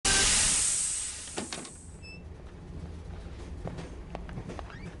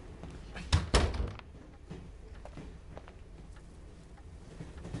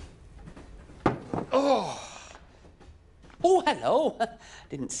Oh, hello.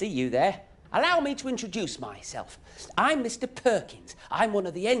 Didn't see you there. Allow me to introduce myself. I'm Mr. Perkins. I'm one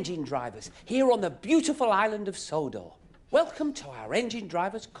of the engine drivers here on the beautiful island of Sodor. Welcome to our engine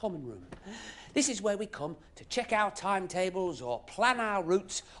drivers' common room. This is where we come to check our timetables or plan our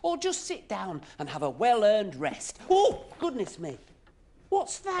routes or just sit down and have a well-earned rest. Oh, goodness me.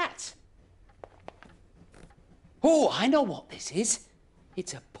 What's that? Oh, I know what this is.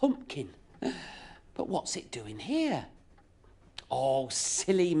 It's a pumpkin. But what's it doing here? Oh,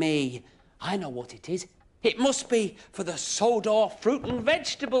 silly me. I know what it is. It must be for the Sodor Fruit and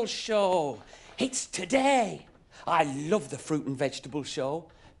Vegetable Show. It's today. I love the Fruit and Vegetable Show.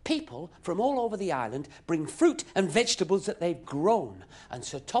 People from all over the island bring fruit and vegetables that they've grown, and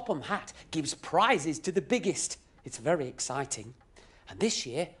Sir Topham Hatt gives prizes to the biggest. It's very exciting. And this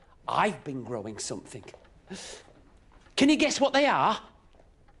year, I've been growing something. Can you guess what they are?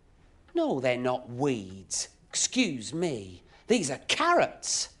 No, they're not weeds. Excuse me. These are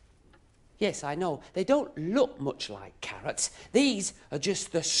carrots. Yes, I know. They don't look much like carrots. These are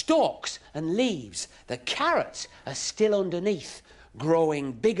just the stalks and leaves. The carrots are still underneath,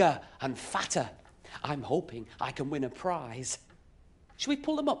 growing bigger and fatter. I'm hoping I can win a prize. Shall we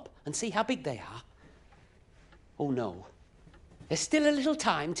pull them up and see how big they are? Oh, no. There's still a little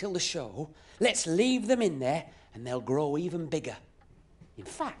time till the show. Let's leave them in there and they'll grow even bigger. In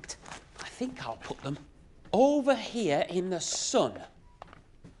fact, I think I'll put them over here in the sun.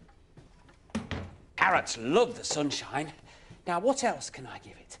 Carrots love the sunshine. Now, what else can I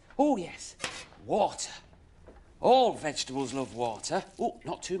give it? Oh, yes, water. All vegetables love water. Oh,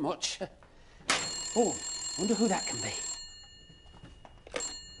 not too much. Oh, wonder who that can be.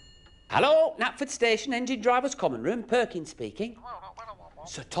 Hello, Knapford Station, Engine Drivers Common Room, Perkins speaking.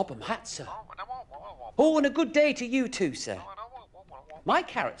 Sir Topham Hatt, sir. Oh, and a good day to you too, sir. My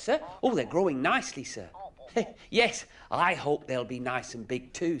carrots, sir? Oh, they're growing nicely, sir. Yes, I hope they'll be nice and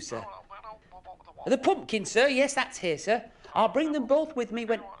big too, sir. The pumpkin, sir? Yes, that's here, sir. I'll bring them both with me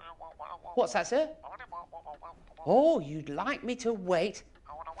when... What's that, sir? Oh, you'd like me to wait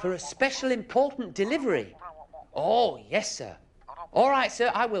for a special important delivery? Oh, yes, sir. All right,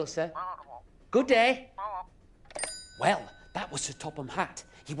 sir, I will, sir. Good day. Well, that was Sir Topham Hatt.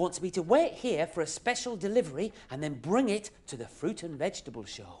 He wants me to wait here for a special delivery and then bring it to the Fruit and Vegetable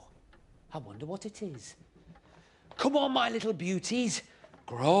Show. I wonder what it is. Come on, my little beauties.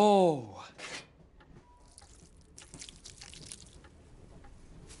 Grow.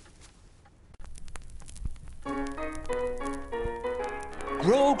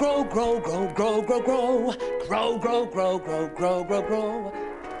 Grow, grow, grow, grow, grow, grow, grow. Grow, grow, grow, grow, grow, grow, grow.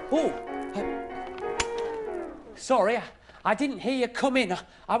 Oh, sorry, I didn't hear you come in.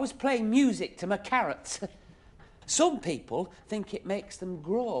 I was playing music to my carrots. Some people think it makes them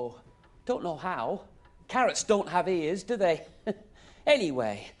grow. Don't know how. Carrots don't have ears, do they?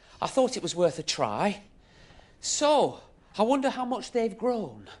 Anyway, I thought it was worth a try. So, I wonder how much they've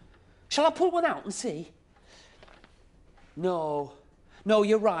grown. Shall I pull one out and see? No,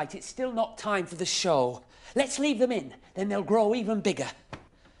 you're right. It's still not time for the show. Let's leave them in, then they'll grow even bigger.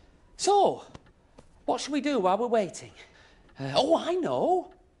 So, what shall we do while we're waiting? Oh, I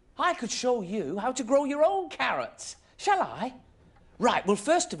know. I could show you how to grow your own carrots. Shall I? Right, well,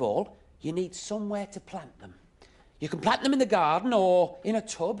 first of all, you need somewhere to plant them. You can plant them in the garden or in a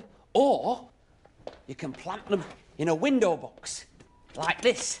tub, or you can plant them in a window box, like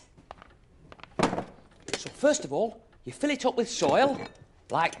this. So first of all, you fill it up with soil,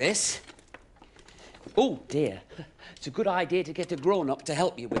 like this. Oh, dear. It's a good idea to get a grown-up to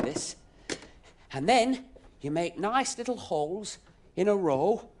help you with this. And then you make nice little holes in a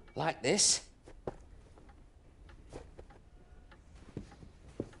row, like this.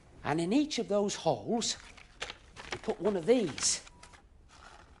 And in each of those holes, you put one of these.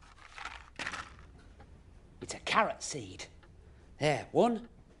 It's a carrot seed. There, 1,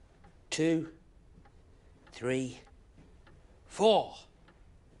 2, 3, 4.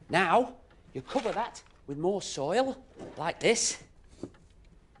 Now, you cover that with more soil, like this.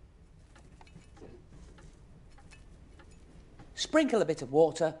 Sprinkle a bit of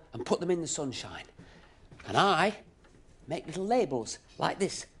water and put them in the sunshine. And I make little labels like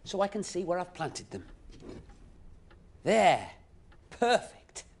this so I can see where I've planted them. There.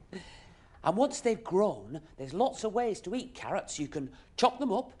 Perfect. And once they've grown, there's lots of ways to eat carrots. You can chop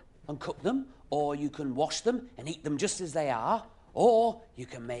them up and cook them, or you can wash them and eat them just as they are, or you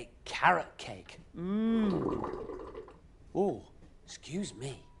can make carrot cake. Oh, excuse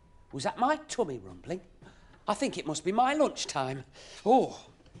me. Was that my tummy rumbling? I think it must be my lunchtime. Oh.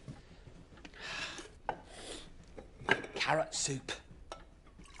 Carrot soup.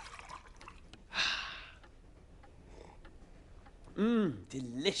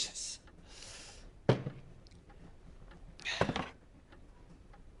 Delicious.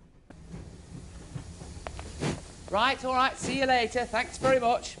 Right, all right, see you later. Thanks very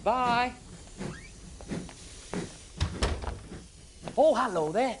much. Bye. Oh,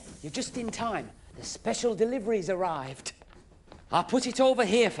 hello there. You're just in time. The special delivery's arrived. I'll put it over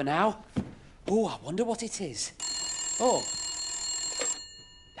here for now. Oh, I wonder what it is. Oh.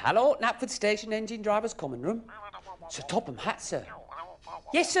 Hello, Knapford Station Engine Driver's Common Room. Sir Topham Hatt, sir.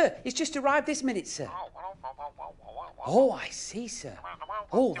 Yes, sir. It's just arrived this minute, sir. Oh, I see, sir.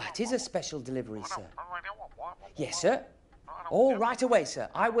 Oh, that is a special delivery, sir. Yes, sir. Oh, right away, sir.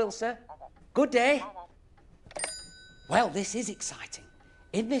 I will, sir. Good day. Well, this is exciting.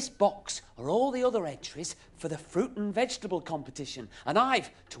 In this box are all the other entries for the fruit and vegetable competition, and I've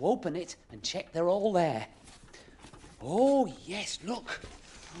to open it and check they're all there. Oh, yes, look.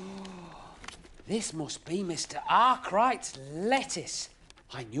 This must be Mr. Arkwright's lettuce.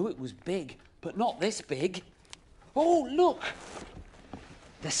 I knew it was big, but not this big. Oh, look.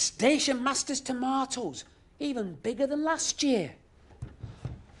 The Station Master's tomatoes, even bigger than last year.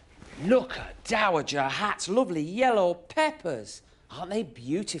 Look at Dowager Hatt's lovely yellow peppers. Aren't they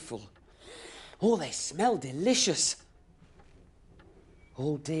beautiful? Oh, they smell delicious.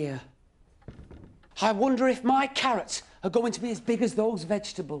 Oh, dear. I wonder if my carrots are going to be as big as those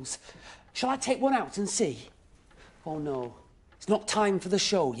vegetables. Shall I take one out and see? Oh, no. It's not time for the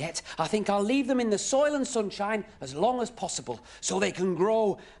show yet. I think I'll leave them in the soil and sunshine as long as possible so they can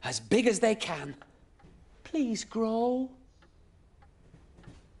grow as big as they can. Please grow.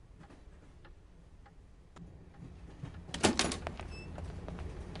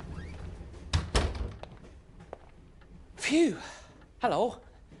 Phew. Hello.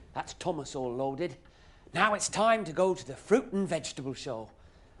 That's Thomas all loaded. Now it's time to go to the fruit and vegetable show.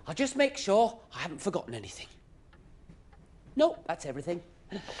 I'll just make sure I haven't forgotten anything. Nope, that's everything.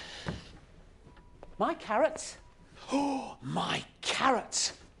 My carrots. Oh, my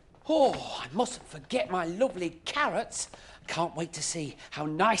carrots. Oh, I mustn't forget my lovely carrots. Can't wait to see how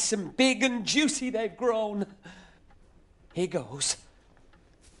nice and big and juicy they've grown. Here goes.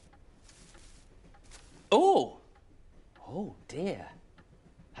 Oh. Oh, dear.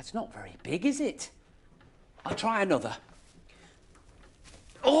 That's not very big, is it? I'll try another.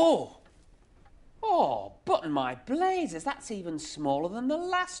 Oh! Oh, button my blazes, that's even smaller than the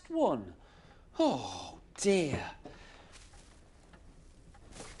last one. Oh, dear.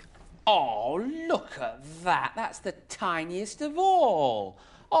 Oh, look at that. That's the tiniest of all.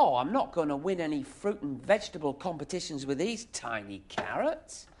 Oh, I'm not going to win any fruit and vegetable competitions with these tiny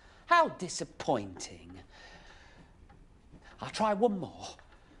carrots. How disappointing. I'll try one more.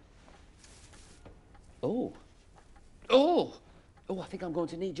 Oh. Oh. Oh, I think I'm going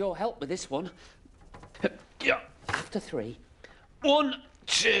to need your help with this one. After three. 1,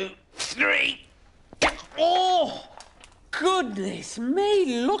 2, 3. Oh! Goodness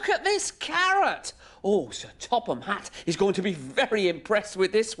me, look at this carrot. Oh, Sir Topham Hatt is going to be very impressed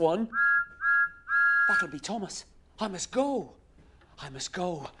with this one. That'll be Thomas. I must go. I must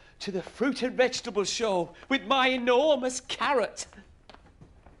go to the fruit and vegetable show with my enormous carrot.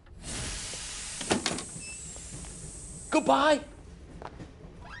 Goodbye.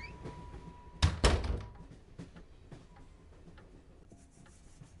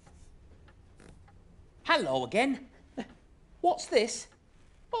 Hello again. What's this?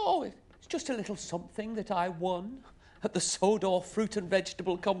 Oh, it's just a little something that I won at the Sodor Fruit and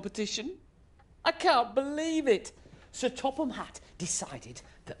Vegetable competition. I can't believe it. Sir Topham Hatt decided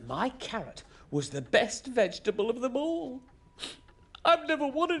that my carrot was the best vegetable of them all. I've never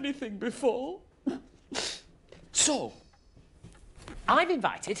won anything before. So, I've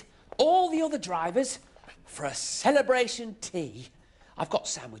invited all the other drivers for a celebration tea. I've got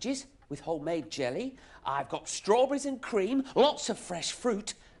sandwiches with homemade jelly. I've got strawberries and cream, lots of fresh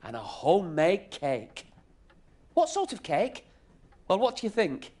fruit, and a homemade cake. What sort of cake? Well, what do you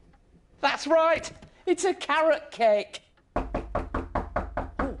think? That's right, it's a carrot cake.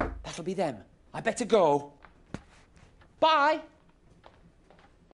 Oh, that'll be them. I better go. Bye.